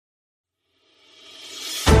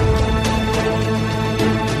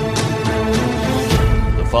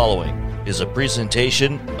following is a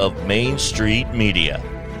presentation of Main Street Media,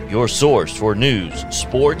 your source for news,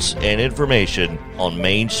 sports, and information on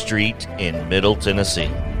Main Street in Middle Tennessee.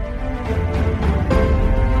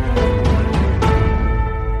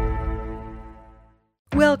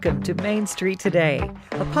 Welcome to Main Street Today,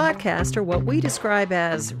 a podcast or what we describe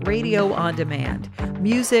as radio on demand.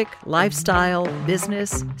 Music, lifestyle,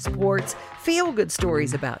 business, sports, feel-good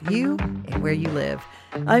stories about you and where you live.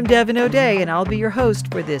 I'm Devon O'Day, and I'll be your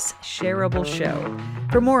host for this shareable show.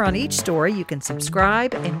 For more on each story, you can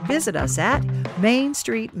subscribe and visit us at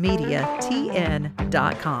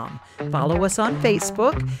mainstreetmediatn.com. Follow us on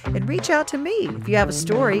Facebook and reach out to me if you have a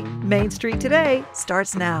story. Main Street Today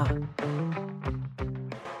starts now.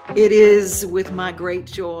 It is with my great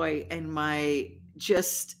joy and it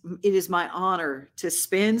is my honor to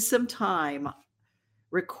spend some time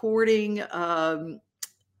recording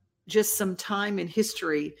just some time in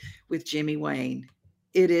history with Jimmy Wayne.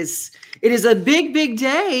 It is a big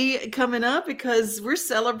day coming up because we're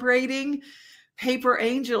celebrating Paper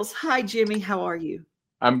Angels. Hi, Jimmy. How are you?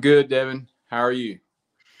 I'm good, Devon. How are you?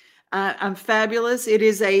 I'm fabulous. It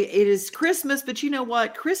is Christmas, but you know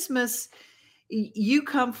what? Christmas, you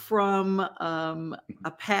come from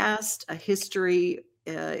a past, a history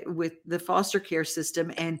with the foster care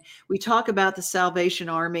system, and we talk about the Salvation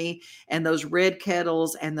Army and those red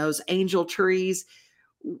kettles and those angel trees.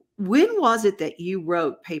 When was it that you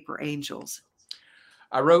wrote Paper Angels?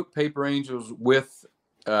 I wrote Paper Angels with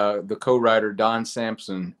the co-writer Don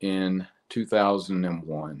Sampson in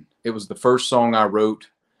 2001. It was the first song I wrote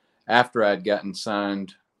after I'd gotten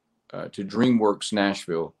signed to DreamWorks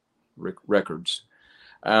Nashville Records.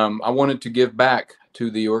 I wanted to give back to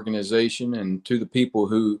the organization and to the people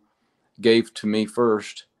who gave to me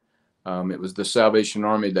first. It was the Salvation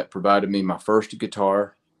Army that provided me my first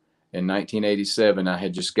guitar in 1987. I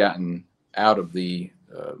had just gotten out of the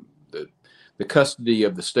custody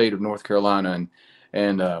of the state of North Carolina,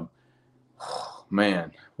 and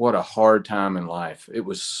man, what a hard time in life. It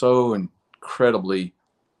was so incredibly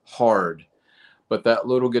hard. But that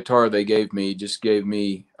little guitar they gave me just gave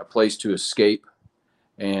me a place to escape.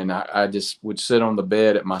 And I just would sit on the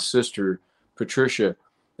bed at my sister, Patricia,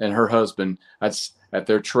 and her husband at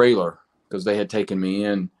their trailer because they had taken me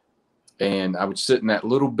in. And I would sit in that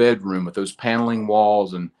little bedroom with those paneling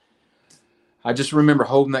walls. And I just remember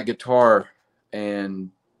holding that guitar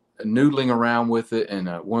and noodling around with it and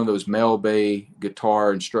one of those Mel Bay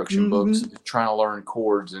guitar instruction books, trying to learn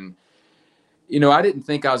chords. And you know, I didn't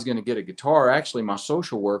think I was going to get a guitar. Actually, my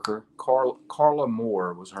social worker, Carla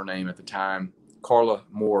Moore was her name at the time. Carla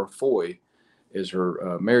Moore Foy is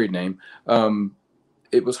her married name.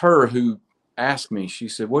 It was her who asked me, she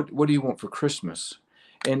said, what do you want for Christmas?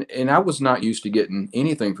 And I was not used to getting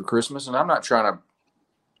anything for Christmas. And I'm not trying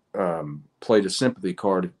to play the sympathy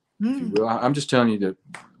card, if you will. I'm just telling you that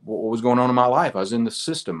what was going on in my life. I was in the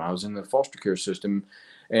system. I was in the foster care system.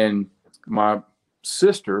 And my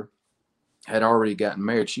sister had already gotten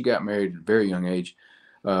married. She got married at a very young age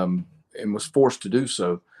and was forced to do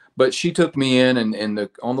so. But she took me in, and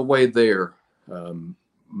on the way there,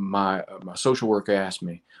 my social worker asked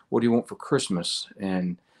me, what do you want for Christmas?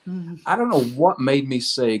 And I don't know what made me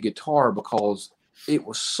say guitar, because it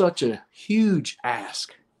was such a huge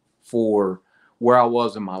ask for where I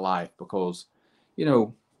was in my life, because, you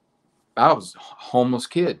know, I was a homeless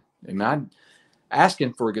kid. And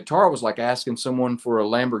asking for a guitar was like asking someone for a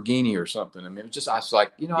Lamborghini or something. I mean, I was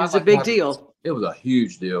like, you know, it was a big deal. It was a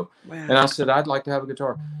huge deal. Wow. And I said, I'd like to have a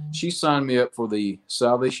guitar. She signed me up for the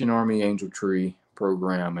Salvation Army Angel Tree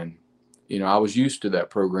program. And, you know, I was used to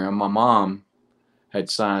that program. My mom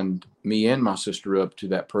had signed me and my sister up to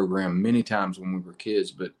that program many times when we were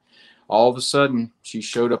kids. But all of a sudden, she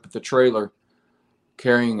showed up at the trailer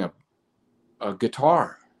carrying a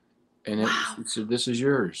guitar. And it said, this is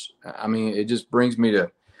yours. I mean, it just brings me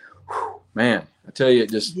to, man, I tell you,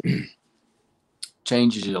 it just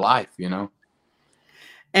changes your life, you know?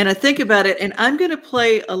 And I think about it, and I'm going to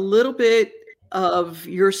play a little bit of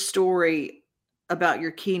your story about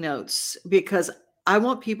your keynotes, because I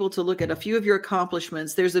want people to look at a few of your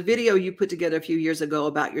accomplishments. There's a video you put together a few years ago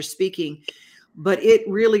about your speaking, but it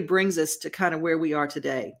really brings us to kind of where we are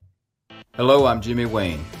today. Hello, I'm Jimmy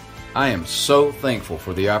Wayne. I am so thankful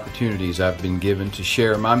for the opportunities I've been given to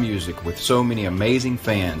share my music with so many amazing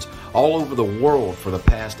fans all over the world for the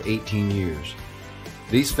past 18 years.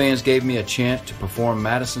 These fans gave me a chance to perform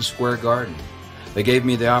Madison Square Garden. They gave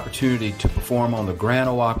me the opportunity to perform on the Grand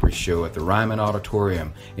Ole Opry show at the Ryman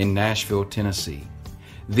Auditorium in Nashville, Tennessee.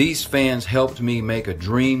 These fans helped me make a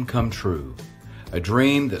dream come true. A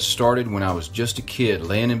dream that started when I was just a kid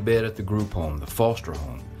laying in bed at the group home, the foster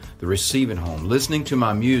home, the receiving home, listening to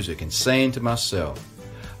my music and saying to myself,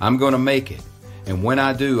 I'm going to make it. And when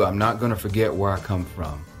I do, I'm not going to forget where I come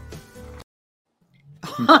from.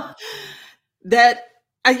 That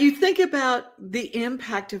you think about the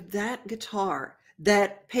impact of that guitar,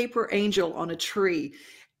 that paper angel on a tree,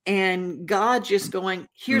 and God just going,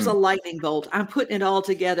 here's a lightning bolt. I'm putting it all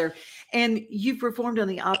together. And you've performed on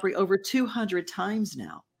the Opry over 200 times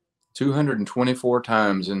now. 224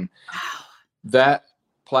 times. And Wow. that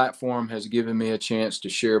platform has given me a chance to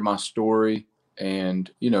share my story and,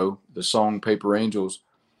 the song Paper Angels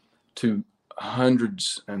to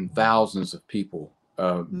hundreds and thousands of people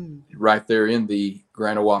right there in the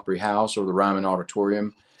Grand Ole Opry House or the Ryman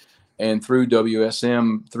Auditorium, and through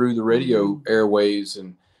WSM, through the radio airwaves.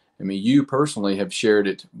 And I mean, you personally have shared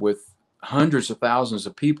it with hundreds of thousands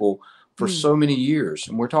of people for so many years.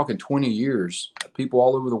 And we're talking 20 years. People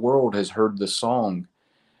all over the world has heard the song.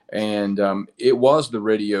 And it was the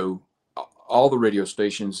radio, all the radio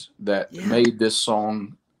stations that made this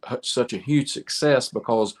song such a huge success,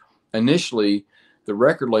 because initially the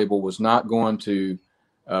record label was not going to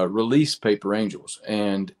release Paper Angels.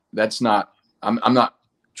 And that's not, I'm not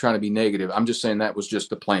trying to be negative. I'm just saying that was just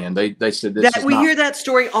the plan. They said this is we not. Hear that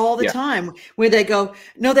story all the time where they go,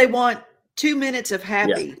 no, they want 2 minutes of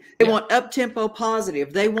happy. They want up-tempo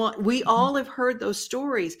positive. We all have heard those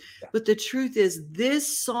stories, but the truth is this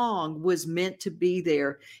song was meant to be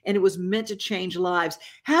there, and it was meant to change lives.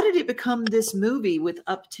 How did it become this movie with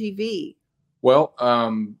Up TV? Well,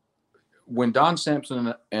 when Don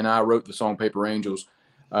Sampson and I wrote the song Paper Angels,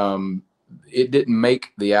 it didn't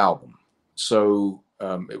make the album. So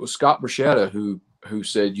it was Scott Bruschetta who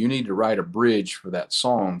said, you need to write a bridge for that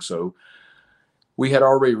song. So we had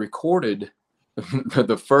already recorded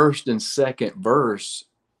the first and second verse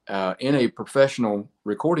in a professional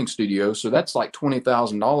recording studio. So that's like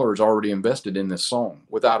 $20,000 already invested in this song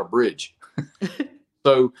without a bridge.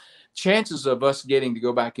 So chances of us getting to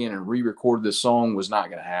go back in and re-record this song was not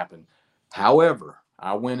going to happen. However,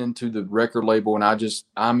 I went into the record label and I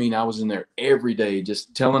was in there every day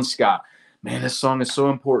just telling Scott, man, this song is so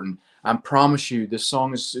important. I promise you this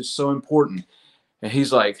song is so important. And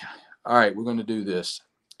he's like, all right, we're going to do this.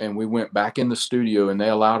 And we went back in the studio and they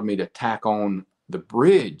allowed me to tack on the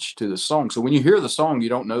bridge to the song. So when you hear the song, you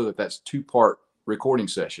don't know that that's 2-part recording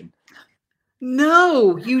session.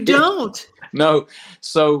 No, you don't. No.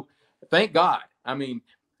 So thank God. I mean,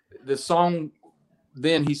 the song,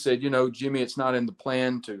 then he said, Jimmy, it's not in the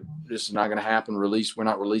plan this is not going to happen. We're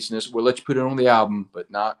not releasing this. We'll let you put it on the album, but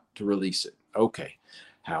not to release it. Okay.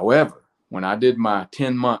 However, when I did my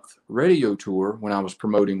 10-month radio tour, when I was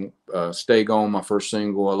promoting Stay Gone, my first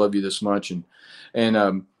single, I Love You This Much, and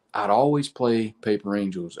I'd always play Paper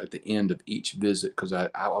Angels at the end of each visit, because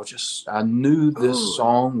I knew this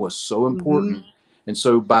song was so important. And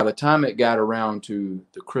so by the time it got around to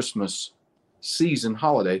the Christmas season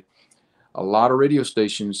holiday, a lot of radio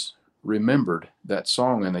stations remembered that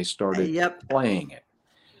song and they started playing it.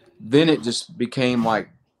 Then it just became like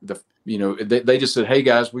they just said, hey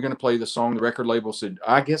guys, we're going to play the song. The record label said,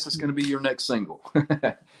 I guess it's going to be your next single.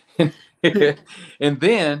 And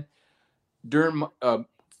then during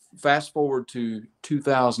fast forward to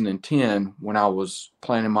 2010, when I was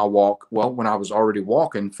planning my walk, when I was already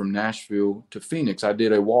walking from Nashville to Phoenix, I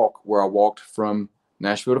did a walk where I walked from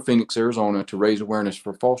Nashville to Phoenix, Arizona, to raise awareness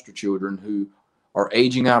for foster children who are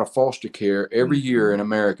aging out of foster care every year in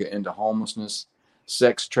America into homelessness,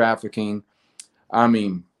 sex trafficking,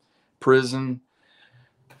 prison.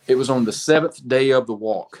 It was on the 7th day of the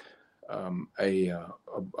walk. An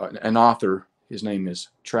author, his name is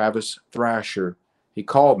Travis Thrasher, he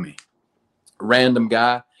called me, a random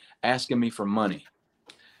guy, asking me for money.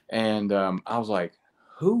 And I was like,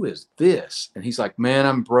 who is this? And he's like, man,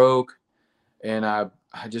 I'm broke. And I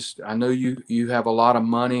know you have a lot of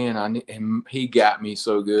money, and he got me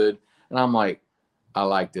so good. And I'm like, I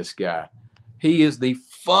like this guy. He is the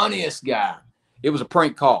funniest guy. It was a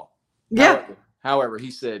prank call. Yeah. However,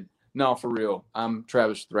 he said, no, for real, I'm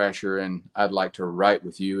Travis Thrasher and I'd like to write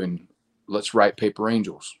with you, and let's write Paper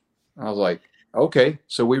Angels. I was like, okay.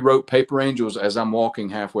 So we wrote Paper Angels as I'm walking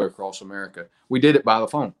halfway across America. We did it by the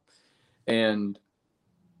phone. And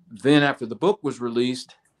then after the book was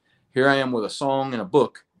released, here I am with a song and a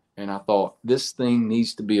book. And I thought, this thing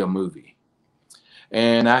needs to be a movie.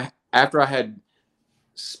 And after I had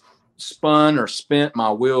spent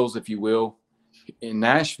my wheels, if you will, in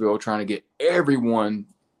Nashville, trying to get everyone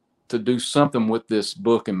to do something with this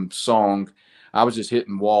book and song, I was just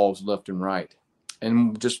hitting walls left and right.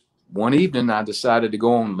 And just one evening, I decided to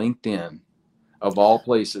go on LinkedIn, of all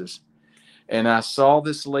places. And I saw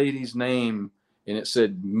this lady's name, and it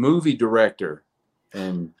said movie director.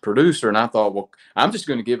 and producer. And I thought, well, I'm just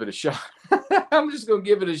going to give it a shot. I'm just going to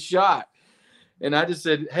give it a shot. And I just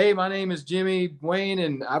said, hey, my name is Jimmy Wayne,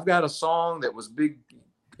 and I've got a song that was big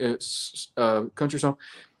country song,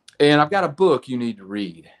 and I've got a book you need to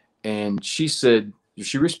read. And she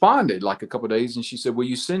responded like a couple of days, and she said, will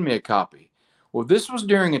you send me a copy? Well, this was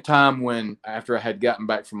during a time when, after I had gotten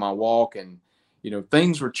back from my walk, and,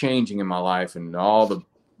 things were changing in my life, and all the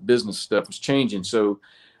business stuff was changing. So,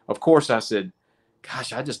 of course, I said,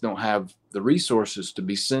 gosh, I just don't have the resources to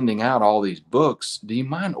be sending out all these books. Do you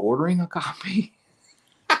mind ordering a copy?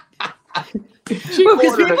 Because people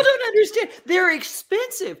don't understand. They're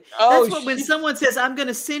expensive. That's what when someone says, I'm going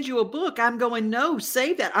to send you a book, I'm going, no,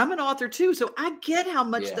 save that. I'm an author too. So I get how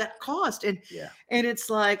much that cost. And it's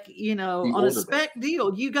like, on a spec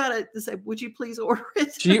deal, you got to say, would you please order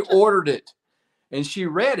it? She ordered it and she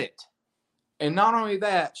read it. And not only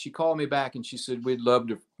that, she called me back and she said, we'd love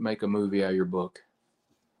to make a movie out of your book.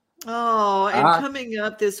 Oh, and coming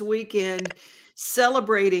up this weekend,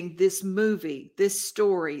 celebrating this movie, this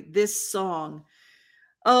story, this song.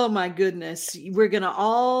 Oh my goodness. We're going to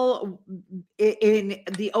all in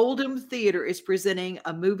the Oldham Theater is presenting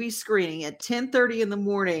a movie screening at 10:30 in the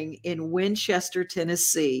morning in Winchester,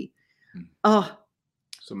 Tennessee. Oh,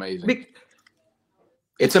 it's amazing.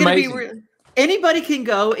 It's amazing. Anybody can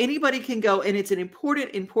go, and it's an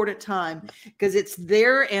important time because it's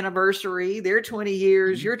their anniversary, their 20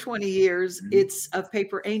 years, your 20 years, it's of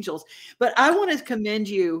Paper Angels. But I want to commend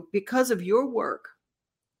you because of your work.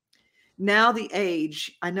 Now the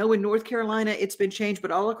age, I know in North Carolina it's been changed,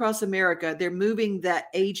 but all across America, they're moving that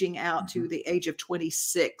aging out to the age of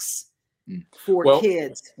 26 for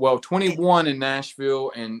kids. Well, 21 in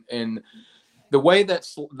Nashville, and the way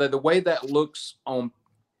that looks on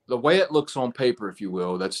the way it looks on paper, if you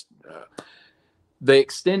will, that's they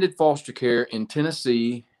extended foster care in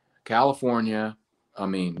Tennessee, California,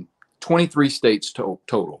 23 states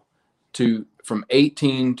total from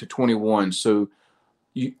 18 to 21. So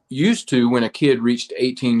you used to, when a kid reached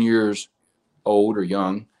 18 years old or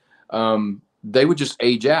young, they would just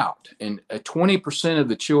age out. And 20% of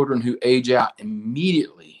the children who age out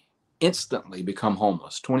instantly become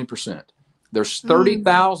homeless, 20%. There's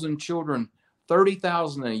 30,000 children,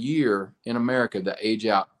 30,000 a year in America that age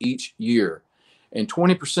out each year. And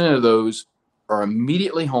 20% of those are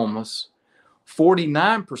immediately homeless.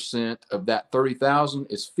 49% of that 30,000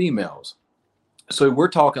 is females. So we're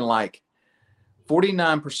talking like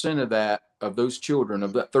 49% of those children,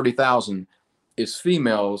 of that 30,000, is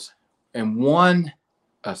females. And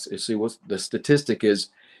see what the statistic is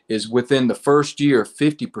within the first year,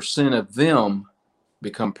 50% of them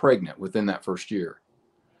become pregnant within that first year.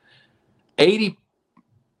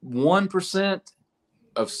 81%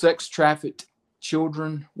 of sex trafficked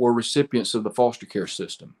children were recipients of the foster care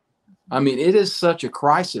system. It is such a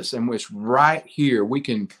crisis, and it's right here. We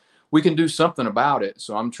can do something about it.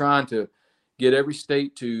 So I'm trying to get every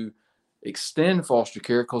state to extend foster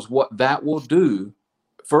care, because what that will do,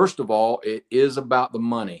 first of all, it is about the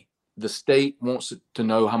money. The state wants to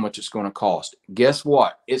know how much it's going to cost. Guess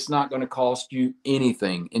what? It's not going to cost you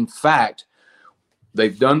anything. In fact,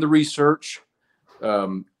 they've done the research.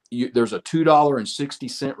 There's a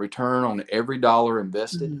 $2.60 return on every dollar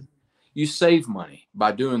invested. You save money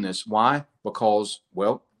by doing this. Why? Because,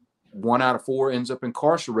 1 out of 4 ends up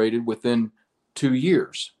incarcerated within 2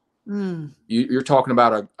 years. You're talking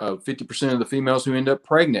about a 50% of the females who end up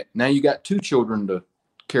pregnant. Now you got 2 children to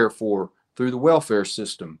care for through the welfare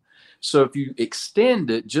system. So if you extend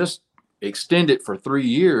it for 3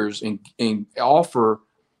 years and offer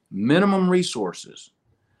minimum resources.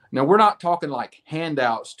 Now, we're not talking like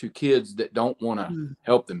handouts to kids that don't want to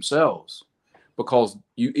help themselves, because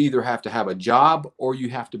you either have to have a job or you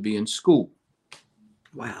have to be in school.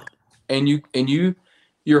 Wow. And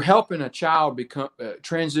you're helping a child become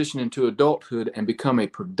transition into adulthood and become a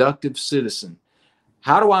productive citizen.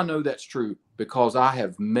 How do I know that's true? Because I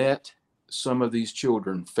have met some of these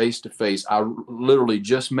children face to face. I literally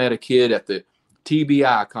just met a kid at the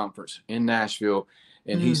TBI conference in Nashville,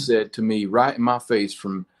 and he said to me right in my face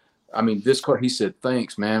he said,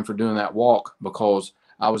 thanks, man, for doing that walk, because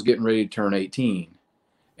I was getting ready to turn 18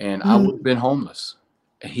 and I would have been homeless.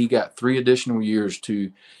 And he got 3 additional years to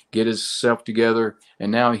get himself together. And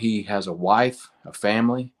now he has a wife, a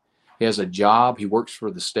family. He has a job. He works for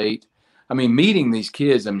the state. Meeting these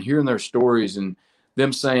kids, hearing their stories and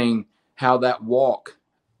them saying how that walk,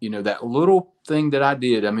 that little thing that I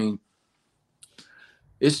did,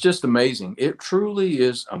 it's just amazing. It truly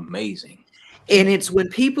is amazing. And it's when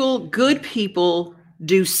good people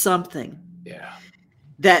do something,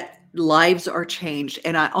 that lives are changed.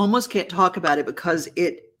 And I almost can't talk about it because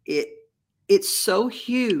it it's so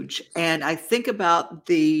huge. And I think about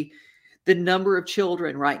the number of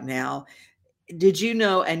children right now. Did you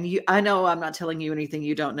know, and I know I'm not telling you anything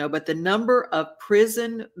you don't know, but the number of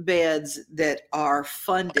prison beds that are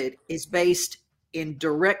funded is based in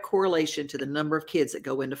direct correlation to the number of kids that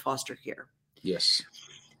go into foster care. Yes.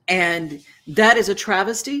 And that is a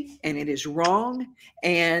travesty, and it is wrong.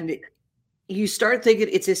 And you start thinking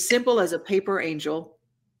it's as simple as a paper angel,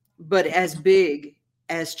 but as big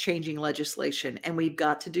as changing legislation. And we've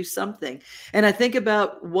got to do something. And I think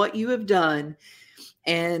about what you have done,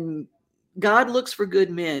 and God looks for good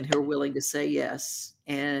men who are willing to say yes.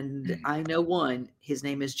 And I know one, his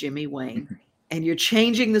name is Jimmy Wayne. And you're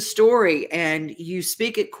changing the story, and you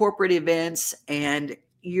speak at corporate events, and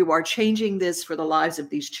you are changing this for the lives of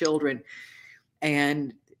these children.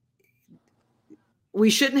 And we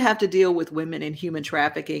shouldn't have to deal with women in human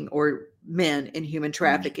trafficking or men in human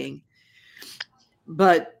trafficking.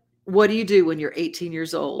 But what do you do when you're 18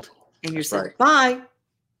 years old and you're saying, bye?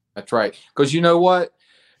 That's right. Because you know what?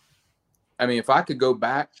 I mean, if I could go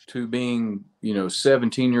back to being,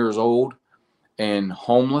 17 years old and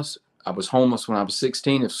homeless, I was homeless when I was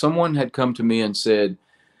 16. If someone had come to me and said,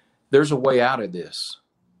 there's a way out of this,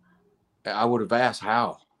 I would have asked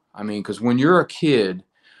how. I mean, because when you're a kid,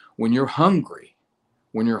 when you're hungry,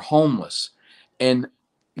 when you're homeless, and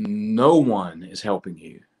no one is helping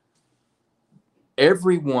you,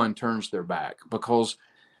 everyone turns their back, because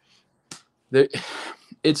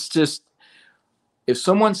it's just, if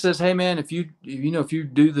someone says, hey man, if you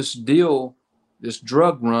do this deal, this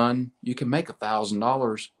drug run, you can make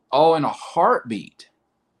 $1,000 all in a heartbeat,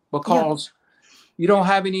 because you don't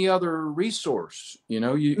have any other resource,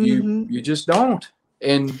 you just don't.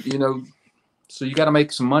 And, so you got to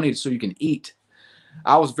make some money so you can eat.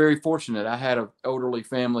 I was very fortunate. I had an elderly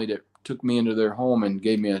family that took me into their home and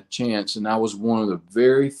gave me a chance. And I was one of the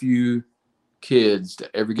very few kids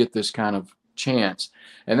to ever get this kind of chance.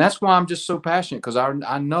 And that's why I'm just so passionate, because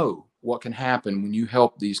I know what can happen when you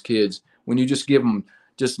help these kids, when you just give them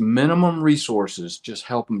just minimum resources, just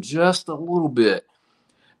help them just a little bit.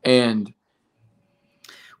 And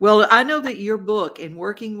well, I know that your book, and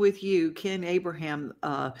working with you, Ken Abraham,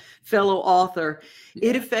 fellow author,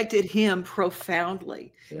 it affected him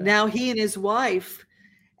profoundly. Yeah. Now he and his wife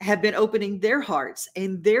have been opening their hearts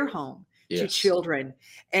and their home to children.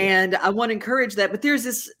 And I want to encourage that. But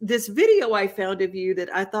there's this video I found of you that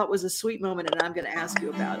I thought was a sweet moment, and I'm going to ask you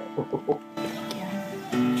about it.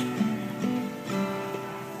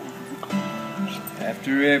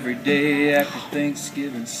 After every day after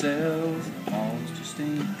Thanksgiving sells, the malls just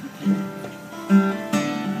ain't complete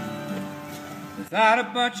without a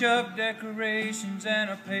bunch of decorations and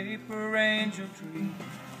a paper angel tree.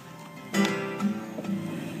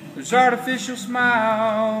 There's artificial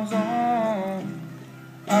smiles on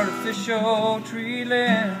artificial tree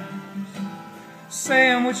limbs,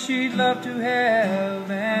 saying what she'd love to have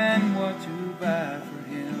and what to buy for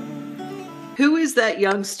him. Who is that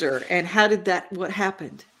youngster, and what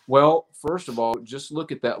happened? Well, first of all, just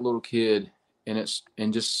look at that little kid,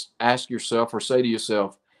 and just ask yourself, or say to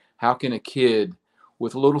yourself, how can a kid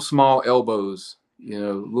with little small elbows,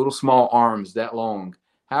 little small arms that long,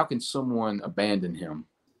 how can someone abandon him?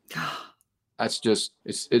 That's just,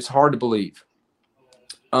 it's hard to believe.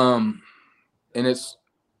 And it's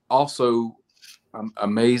also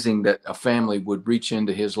amazing that a family would reach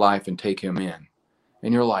into his life and take him in.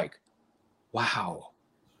 And you're like, wow,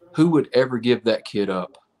 who would ever give that kid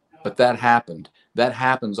up? But that happened. That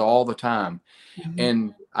happens all the time. Mm-hmm.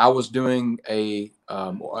 And I was doing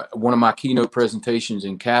one of my keynote presentations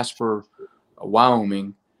in Casper,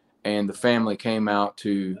 Wyoming, and the family came out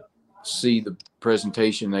to see the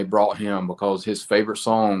presentation. They brought him because his favorite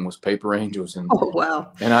song was Paper Angels. And oh,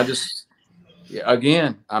 wow. And I just,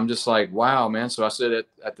 again, I'm just like, wow, man. So I said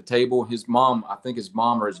at the table, his mom, I think his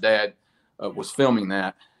mom or his dad was filming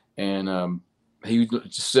that. And he would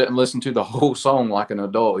just sit and listen to the whole song like an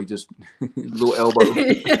adult. He just, little elbow.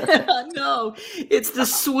 Yeah, no, it's the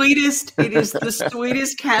sweetest. It is the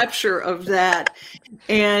sweetest capture of that.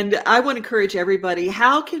 And I want to encourage everybody.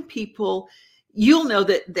 How can people, you'll know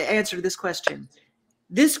that the answer to this question.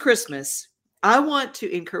 This Christmas, I want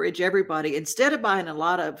to encourage everybody, instead of buying a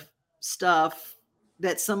lot of stuff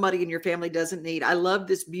that somebody in your family doesn't need. I love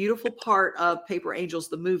this beautiful part of Paper Angels,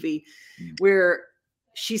 the movie, where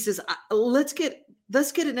she says, let's get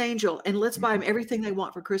an angel and let's buy them everything they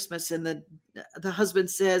want for Christmas. And the husband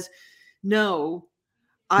says, no,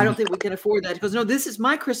 I don't think we can afford that. He goes, no, this is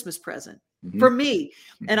my Christmas present for me.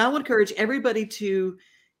 And I want to encourage everybody to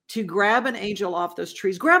grab an angel off those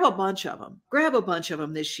trees, grab a bunch of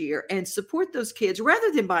them this year and support those kids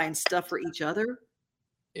rather than buying stuff for each other.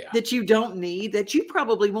 Yeah. that you don't need, that you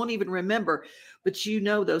probably won't even remember, but you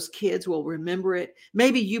know those kids will remember it.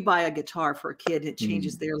 Maybe you buy a guitar for a kid and it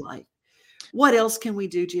changes their life. What else can we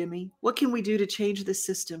do, Jimmy? What can we do to change the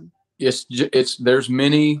system? It's there's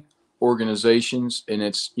many organizations, and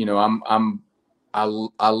it's, you know,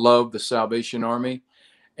 I love the Salvation Army,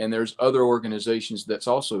 and there's other organizations that's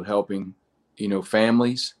also helping, you know,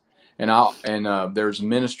 families, and there's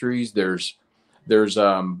ministries.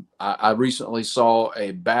 I recently saw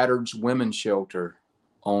a battered women's shelter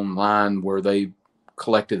online where they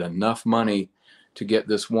collected enough money to get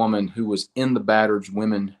this woman who was in the battered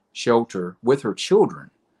women shelter with her children,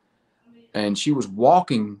 and she was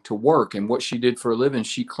walking to work, and what she did for a living,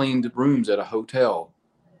 she cleaned rooms at a hotel.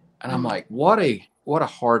 And I'm like, what a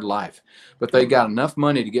hard life. But they got enough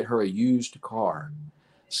money to get her a used car.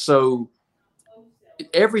 So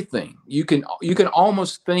everything you can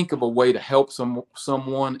almost think of a way to help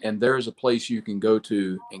someone, and there's a place you can go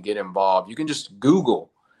to and get involved. You can just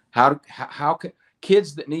Google how can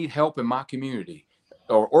kids that need help in my community,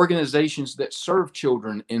 or organizations that serve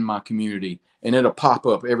children in my community, and it'll pop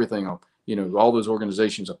up everything. You know, all those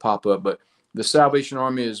organizations will pop up. But the Salvation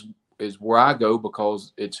Army is where I go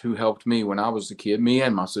because it's who helped me when I was a kid, me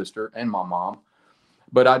and my sister and my mom.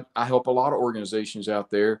 But I help a lot of organizations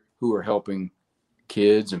out there who are helping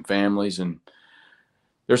kids and families, and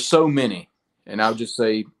there's so many. And I would just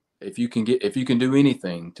say, if you can do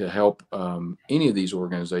anything to help any of these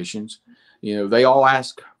organizations, you know, they all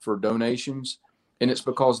ask for donations, and it's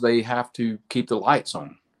because they have to keep the lights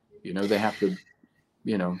on. You know, they have to,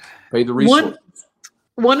 you know, pay the resources.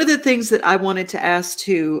 One of the things that I wanted to ask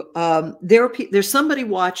too, there's somebody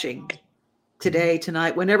watching today,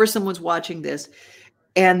 tonight, whenever someone's watching this,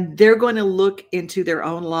 and they're going to look into their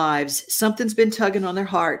own lives. Something's been tugging on their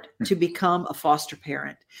heart to become a foster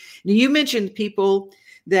parent. Now, you mentioned people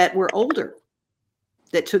that were older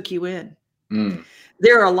that took you in.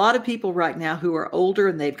 There are a lot of people right now who are older,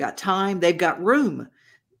 and they've got time, they've got room,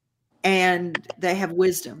 and they have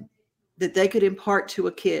wisdom that they could impart to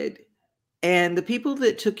a kid. And the people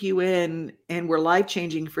that took you in and were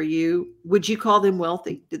life-changing for you, would you call them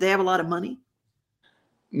wealthy? Did they have a lot of money?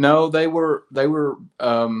 No, they were,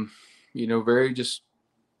 you know, very just,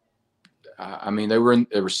 I mean, they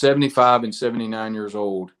were 75 and 79 years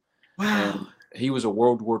old. Wow. And he was a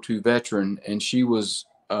World War II veteran, and she was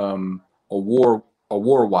a war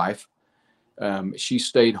wife. She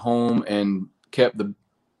stayed home and kept the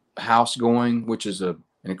house going, which is an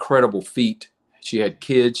incredible feat. She had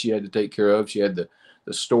kids she had to take care of. She had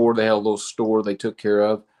the store. They had a little store they took care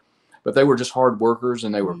of. But they were just hard workers,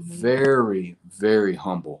 and they were very, very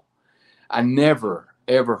humble. I never,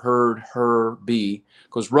 ever heard her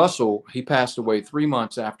because Russell, he passed away 3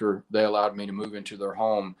 months after they allowed me to move into their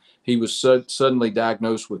home. He was suddenly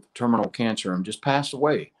diagnosed with terminal cancer and just passed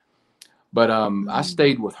away. But I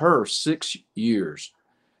stayed with her 6 years,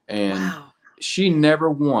 and she never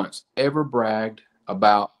once ever bragged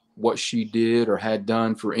about what she did or had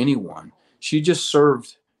done for anyone. She just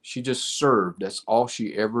served. That's all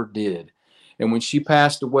she ever did. And when she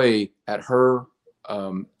passed away, at her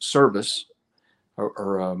service,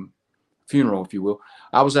 or funeral, if you will,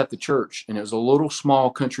 I was at the church, and it was a little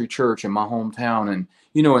small country church in my hometown. And,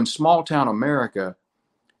 you know, in small town America,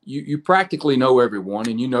 you practically know everyone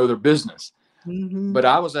and you know their business. But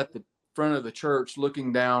I was at the front of the church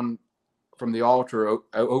looking down from the altar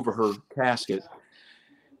over her casket.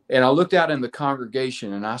 And I looked out in the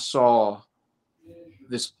congregation, and I saw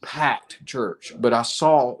this packed church, but I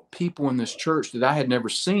saw people in this church that I had never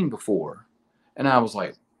seen before. And I was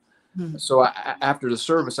like, so after the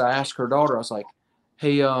service, I asked her daughter, I was like,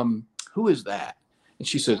 hey, who is that? And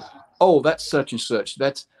she said, oh, that's such and such.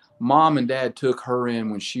 That's Mom and Dad took her in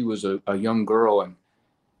when she was a young girl,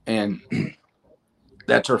 and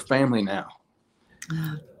that's her family now.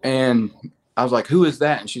 And I was like, who is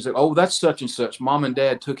that? And she said, oh, that's such and such. Mom and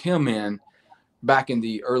Dad took him in back in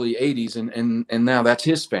the early 80s, and now that's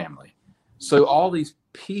his family. So all these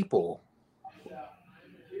people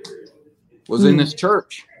was in this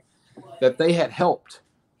church that they had helped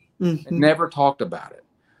and never talked about it.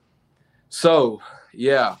 So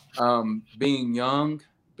yeah, being young,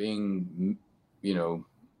 being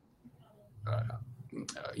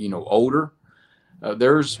older,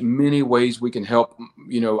 there's many ways we can help.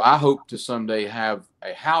 You know, I hope to someday have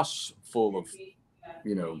a house full of,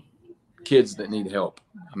 you know, kids that need help.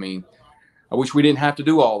 I mean, I wish we didn't have to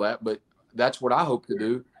do all that, but that's what I hope to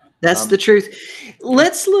do. That's the truth.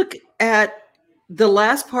 Let's look at the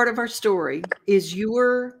last part of our story is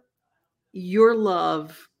your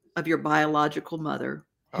love of your biological mother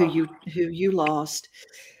who you lost.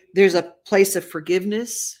 There's a place of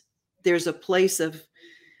forgiveness. There's a place of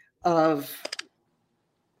of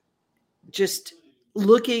just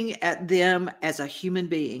looking at them as a human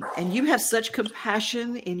being. And you have such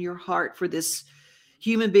compassion in your heart for this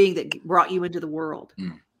human being that brought you into the world.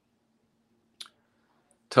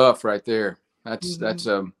 Tough right there. That's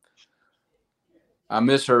I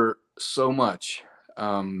miss her so much.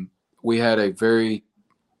 We had a very,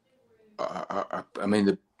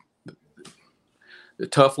 the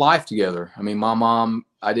tough life together. I mean, my mom,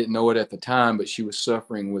 I didn't know it at the time, but she was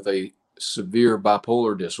suffering with a severe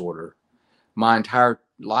bipolar disorder my entire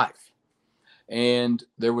life. And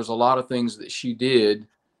there was a lot of things that she did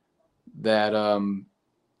that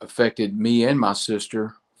affected me and my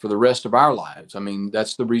sister for the rest of our lives. I mean,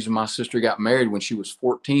 that's the reason my sister got married when she was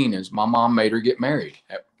 14, is my mom made her get married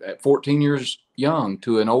at 14 years young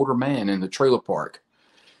to an older man in the trailer park.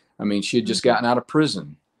 I mean, she had just gotten out of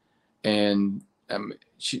prison, and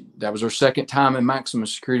that was her second time in maximum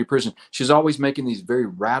security prison. She's always making these very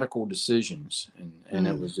radical decisions, and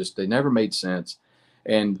it was just, they never made sense.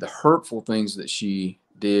 And the hurtful things that she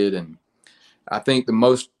did, and I think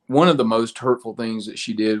one of the most hurtful things that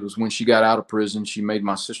she did was when she got out of prison, she made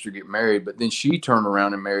my sister get married, but then she turned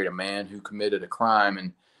around and married a man who committed a crime.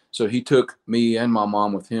 And so he took me and my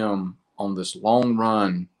mom with him on this long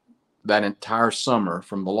run that entire summer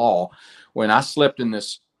from the law. When I slept in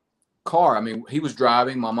this car, I mean, he was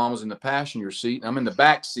driving, my mom was in the passenger seat, and I'm in the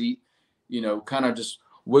back seat, kind of just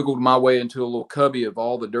wiggled my way into a little cubby of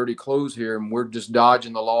all the dirty clothes here. And we're just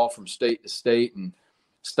dodging the law from state to state and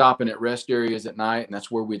stopping at rest areas at night. And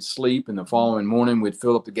that's where we'd sleep. And the following morning, we'd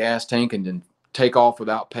fill up the gas tank and then take off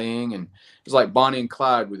without paying. And it was like Bonnie and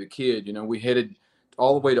Clyde with a kid. We headed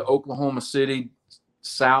all the way to Oklahoma City,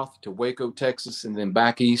 south to Waco, Texas, and then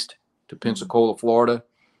back east to Pensacola, Florida.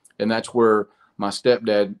 And that's where my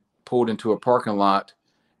stepdad pulled into a parking lot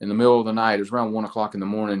in the middle of the night. It was around 1 o'clock in the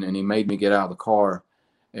morning, and he made me get out of the car.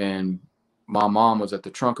 And my mom was at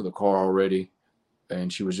the trunk of the car already,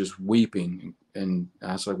 and she was just weeping. And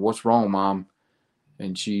I was like, "What's wrong, Mom?"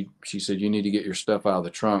 And she said, "You need to get your stuff out of the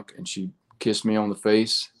trunk." And she kissed me on the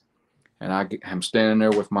face, and I'm standing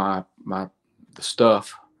there with the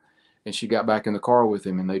stuff, and she got back in the car with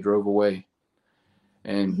him, and they drove away.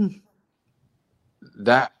 And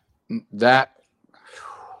that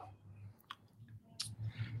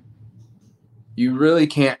you really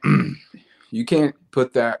can't you can't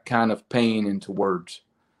put that kind of pain into words.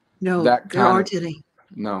 No, that there aren't any.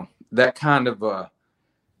 No, that kind of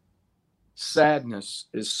sadness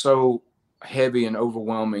is so heavy and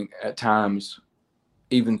overwhelming at times,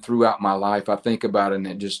 even throughout my life. I think about it, and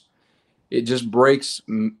it just breaks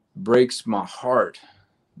my heart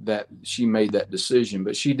that she made that decision.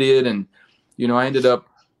 But she did, and I ended up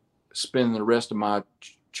spending the rest of my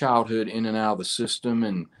childhood in and out of the system,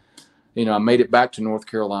 and I made it back to North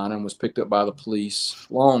Carolina and was picked up by the police.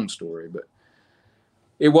 Long story, but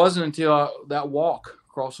it wasn't until that walk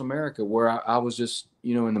across America where I was just,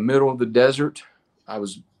 in the middle of the desert. I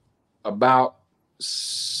was about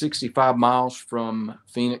 65 miles from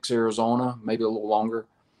Phoenix, Arizona, maybe a little longer,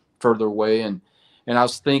 further away. And I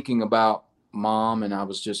was thinking about Mom, and I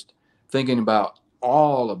was just thinking about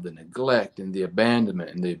all of the neglect and the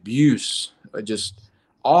abandonment and the abuse, just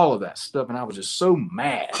all of that stuff. And I was just so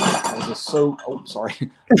mad. I was just so, sorry,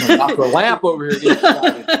 knock the lamp over here.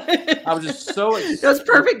 I was just so excited. That's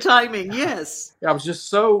perfect timing. Yes. I was just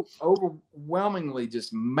so overwhelmingly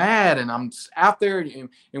just mad. And I'm out there. And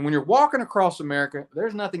when you're walking across America,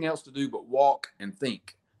 there's nothing else to do but walk and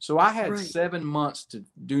think. So I had 7 months to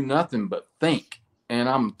do nothing but think. And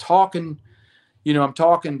I'm talking,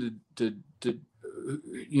 to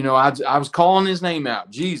I was calling his name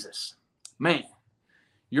out. Jesus, man,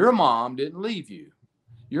 your mom didn't leave you.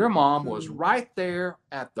 Your mom was right there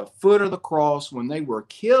at the foot of the cross when they were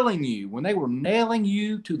killing you, when they were nailing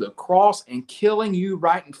you to the cross and killing you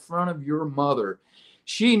right in front of your mother.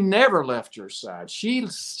 She never left your side. She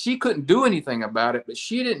couldn't do anything about it, but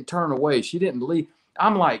she didn't turn away. She didn't leave.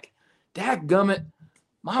 I'm like, dadgummit,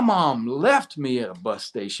 my mom left me at a bus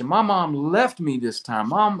station. My mom left me this time.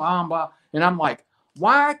 Mom, and I'm like,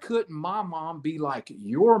 why couldn't my mom be like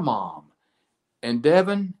your mom? And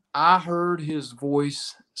Devon, I heard his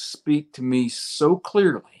voice speak to me so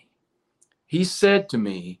clearly. He said to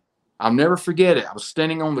me, I'll never forget it. I was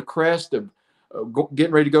standing on the crest of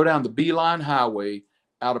getting ready to go down the Beeline Highway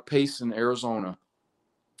out of Payson, Arizona.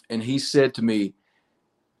 And he said to me,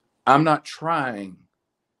 I'm not trying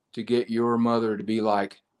to get your mother to be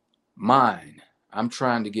like mine. I'm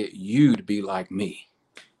trying to get you to be like me.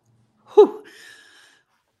 Whew.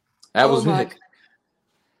 That was my. it.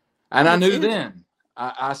 And I knew then,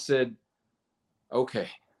 I said, okay,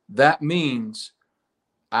 that means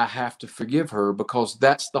I have to forgive her, because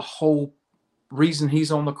that's the whole reason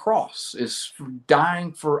he's on the cross, is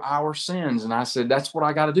dying for our sins. And I said, that's what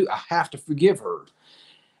I got to do. I have to forgive her.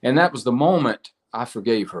 And that was the moment I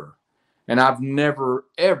forgave her. And I've never,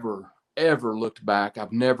 ever, ever looked back.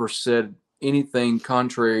 I've never said anything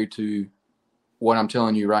contrary to what I'm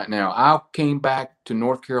telling you right now. I came back to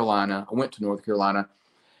North Carolina. I went to North Carolina,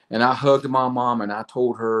 and I hugged my mom, and I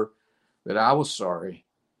told her that I was sorry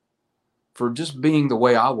for just being the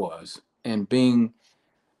way I was, and being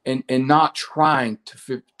and not trying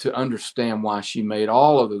to understand why she made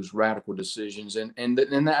all of those radical decisions. And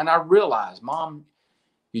I realized, Mom,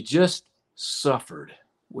 you just suffered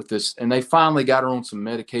with this. And they finally got her on some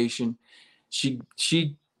medication. She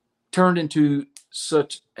turned into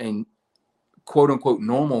such a quote unquote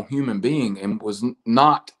normal human being, and was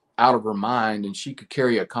not out of her mind, and she could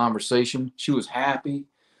carry a conversation. She was happy.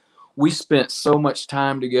 We spent so much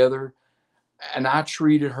time together, and I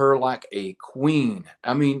treated her like a queen.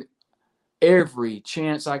 I mean, every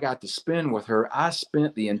chance I got to spend with her, I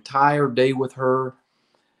spent the entire day with her.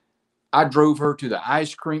 I drove her to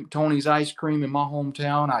the Tony's Ice Cream in my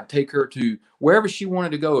hometown. I'd take her to wherever she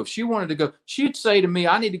wanted to go. If she wanted to go, she'd say to me,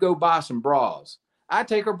 I need to go buy some bras. I'd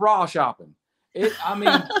take her bra shopping.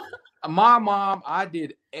 My mom, I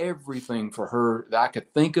did everything for her that I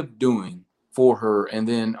could think of doing for her. And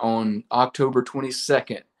then on October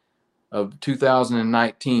 22nd of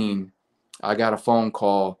 2019, I got a phone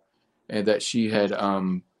call and that she had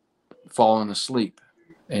fallen asleep,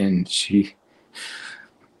 and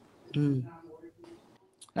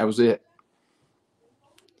that was it.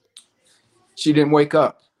 She didn't wake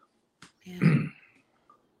up. Yeah.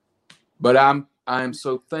 But I am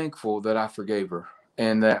so thankful that I forgave her,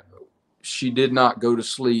 and that she did not go to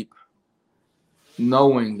sleep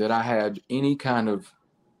knowing that I had any kind of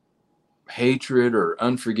hatred or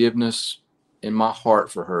unforgiveness in my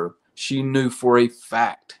heart for her. She knew for a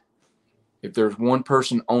fact, if there's one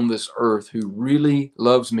person on this earth who really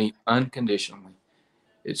loves me unconditionally,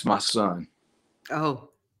 it's my son. Oh,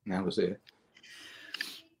 and that was it.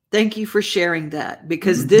 Thank you for sharing that,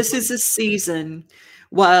 because this is a season,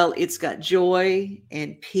 while it's got joy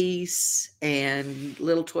and peace and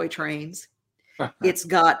little toy trains, it's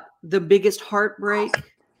got the biggest heartbreak,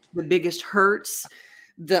 the biggest hurts,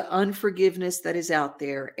 the unforgiveness that is out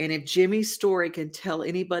there. And if Jimmy's story can tell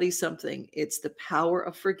anybody something, it's the power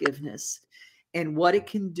of forgiveness and what it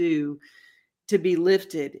can do to be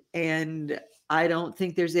lifted. And I don't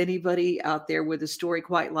think there's anybody out there with a story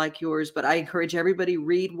quite like yours, but I encourage everybody,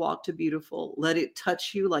 read Walk to Beautiful. Let it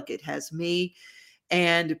touch you like it has me,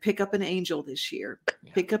 and pick up an angel this year.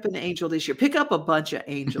 Pick up an angel this year. Pick up a bunch of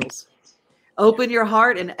angels. Open your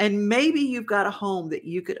heart, and maybe you've got a home that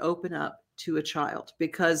you could open up to a child,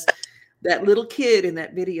 because that little kid in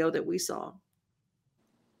that video that we saw,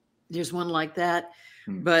 there's one like that.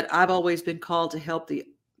 But I've always been called to help the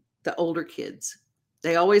older kids.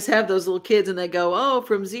 They always have those little kids, and they go, oh,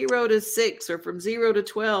 from 0 to 6 or from 0 to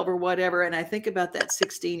 12 or whatever. And I think about that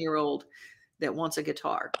 16-year-old that wants a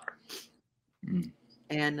guitar.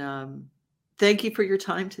 And thank you for your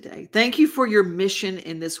time today. Thank you for your mission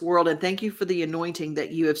in this world. And thank you for the anointing that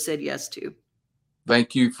you have said yes to.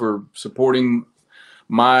 Thank you for supporting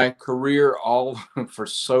my career for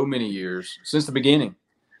so many years, since the beginning.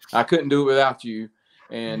 I couldn't do it without you.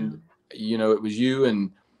 And, it was you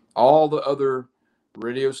and all the other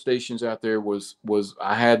radio stations out there was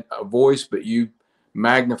I had a voice, but you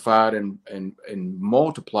magnified and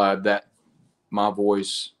multiplied my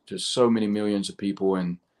voice to so many millions of people.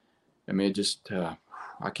 And I mean,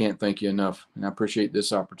 I can't thank you enough. And I appreciate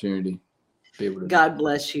this opportunity to be able to. God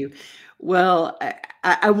bless you. Well,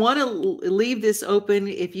 I want to leave this open.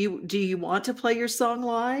 Do you want to play your song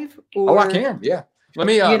live? Or, I can. Yeah. Let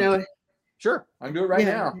me, sure. I can do it right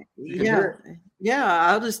now.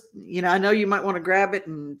 Yeah. I'll just, I know you might want to grab it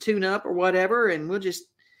and tune up or whatever, and we'll just,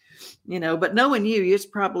 but knowing you, it's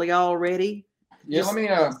probably all ready. Yeah.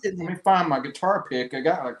 Let me find my guitar pick.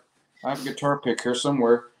 I have a guitar pick here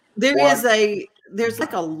somewhere. There's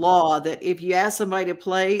like a law that if you ask somebody to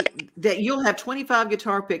play, that you'll have 25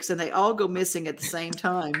 guitar picks and they all go missing at the same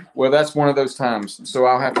time. Well, that's one of those times. So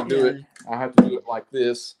I'll have to do it. I'll have to do it like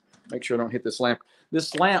this. Make sure I don't hit this lamp.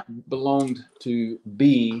 This lamp belonged to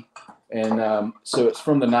B, and so it's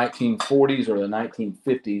from the 1940s or the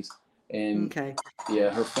 1950s. And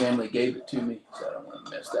her family gave it to me, so I don't want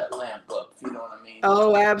to mess that lamp up, if you know what I mean.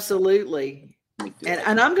 Oh, absolutely.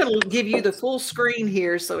 And I'm going to give you the full screen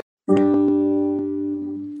here. So.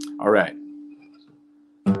 All right.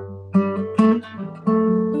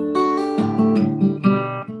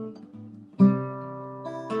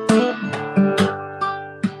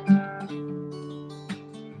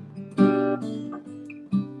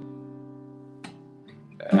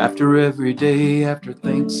 After every day after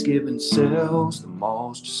Thanksgiving sells, the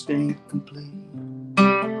malls just ain't complete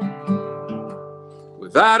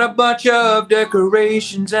without a bunch of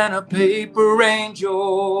decorations and a paper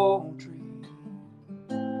angel tree.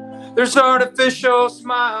 There's artificial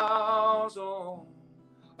smiles on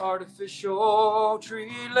artificial tree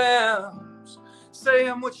limbs,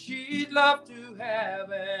 saying what she'd love to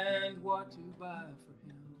have and what to buy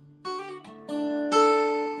for him.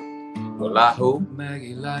 Well, I hope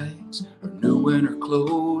Maggie likes her new winter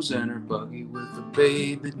clothes and her buggy with a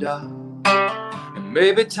baby doll. And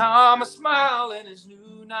maybe Tom a smile in his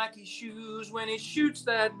new Nike shoes when he shoots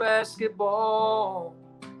that basketball.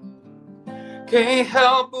 Can't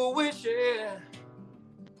help but wishing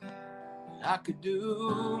I could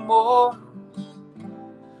do more,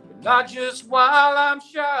 but not just while I'm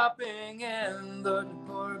shopping in the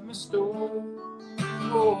department store.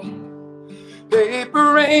 Oh,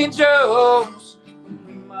 paper angels,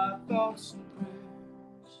 bring my thoughts and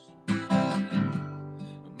prayers.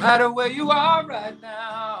 No matter where you are right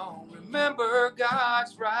now, remember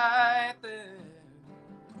God's right there.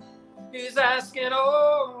 He's asking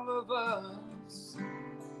all of us to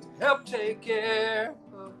help take care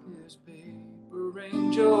of his paper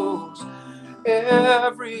angels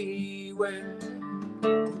everywhere.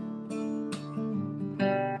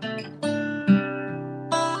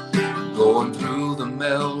 Going through the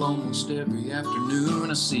mail almost every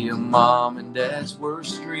afternoon, I see a mom and dad's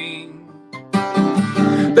worst dream.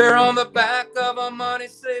 They're on the back of a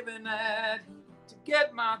money-saving ad to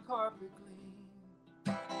get my carpet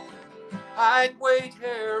clean. Height, weight,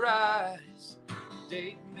 hair, eyes,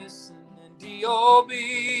 date missing, and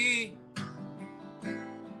D.O.B.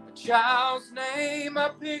 A child's name, a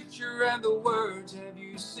picture, and the words, have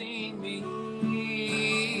you seen me?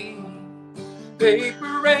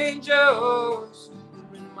 Paper angels,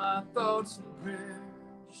 you're in my thoughts and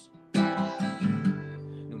prayers.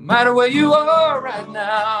 No matter where you are right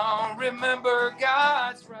now, remember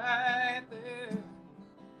God's right there.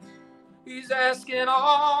 He's asking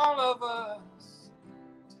all of us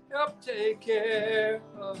to help take care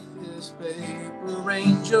of his paper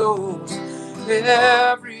angels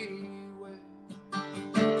everywhere.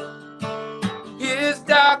 His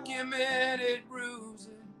documented bruises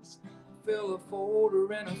fill a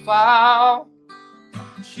folder and a file.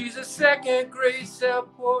 She's a second-grade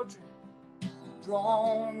self-portrait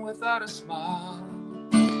drawn without a smile.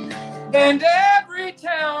 And every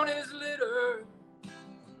town is littered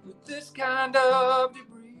with this kind of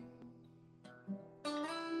debris.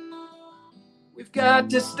 We've got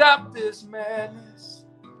to stop this madness.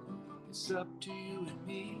 It's up to you and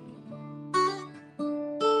me.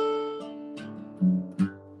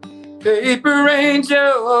 Paper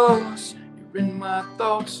angels, you're in my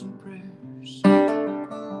thoughts and prayers.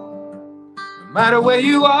 No matter where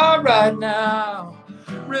you are right now,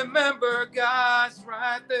 remember God's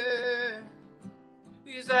right there.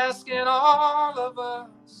 He's asking all of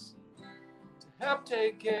us to help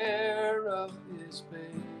take care of his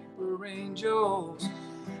paper angels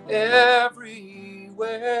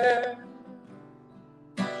everywhere.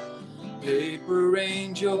 Paper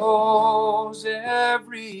angels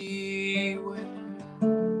everywhere.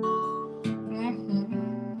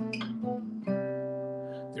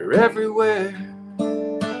 They're everywhere.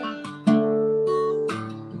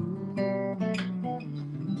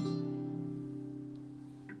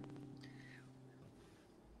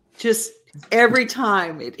 Just every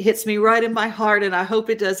time it hits me right in my heart, and I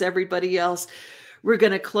hope it does everybody else. We're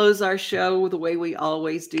going to close our show the way we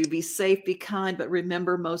always do. Be safe, be kind, but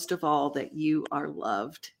remember most of all that you are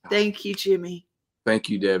loved. Thank you, Jimmy. Thank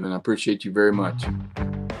you, Devon. I appreciate you very much.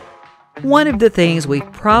 One of the things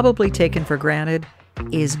we've probably taken for granted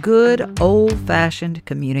is good old-fashioned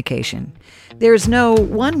communication. There's no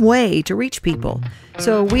one way to reach people.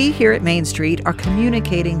 So we here at Main Street are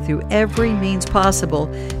communicating through every means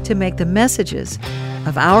possible to make the messages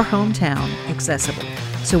of our hometown accessible.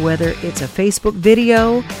 So whether it's a Facebook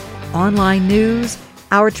video, online news,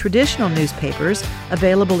 our traditional newspapers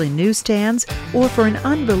available in newsstands, or for an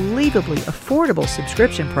unbelievably affordable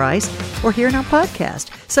subscription price, or here in our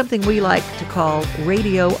podcast, something we like to call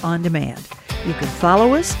Radio on Demand. You can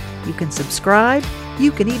follow us, you can subscribe,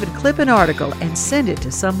 you can even clip an article and send it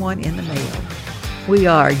to someone in the mail. We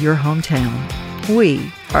are your hometown.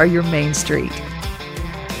 We are your Main Street.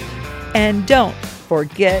 And don't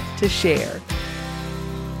forget to share.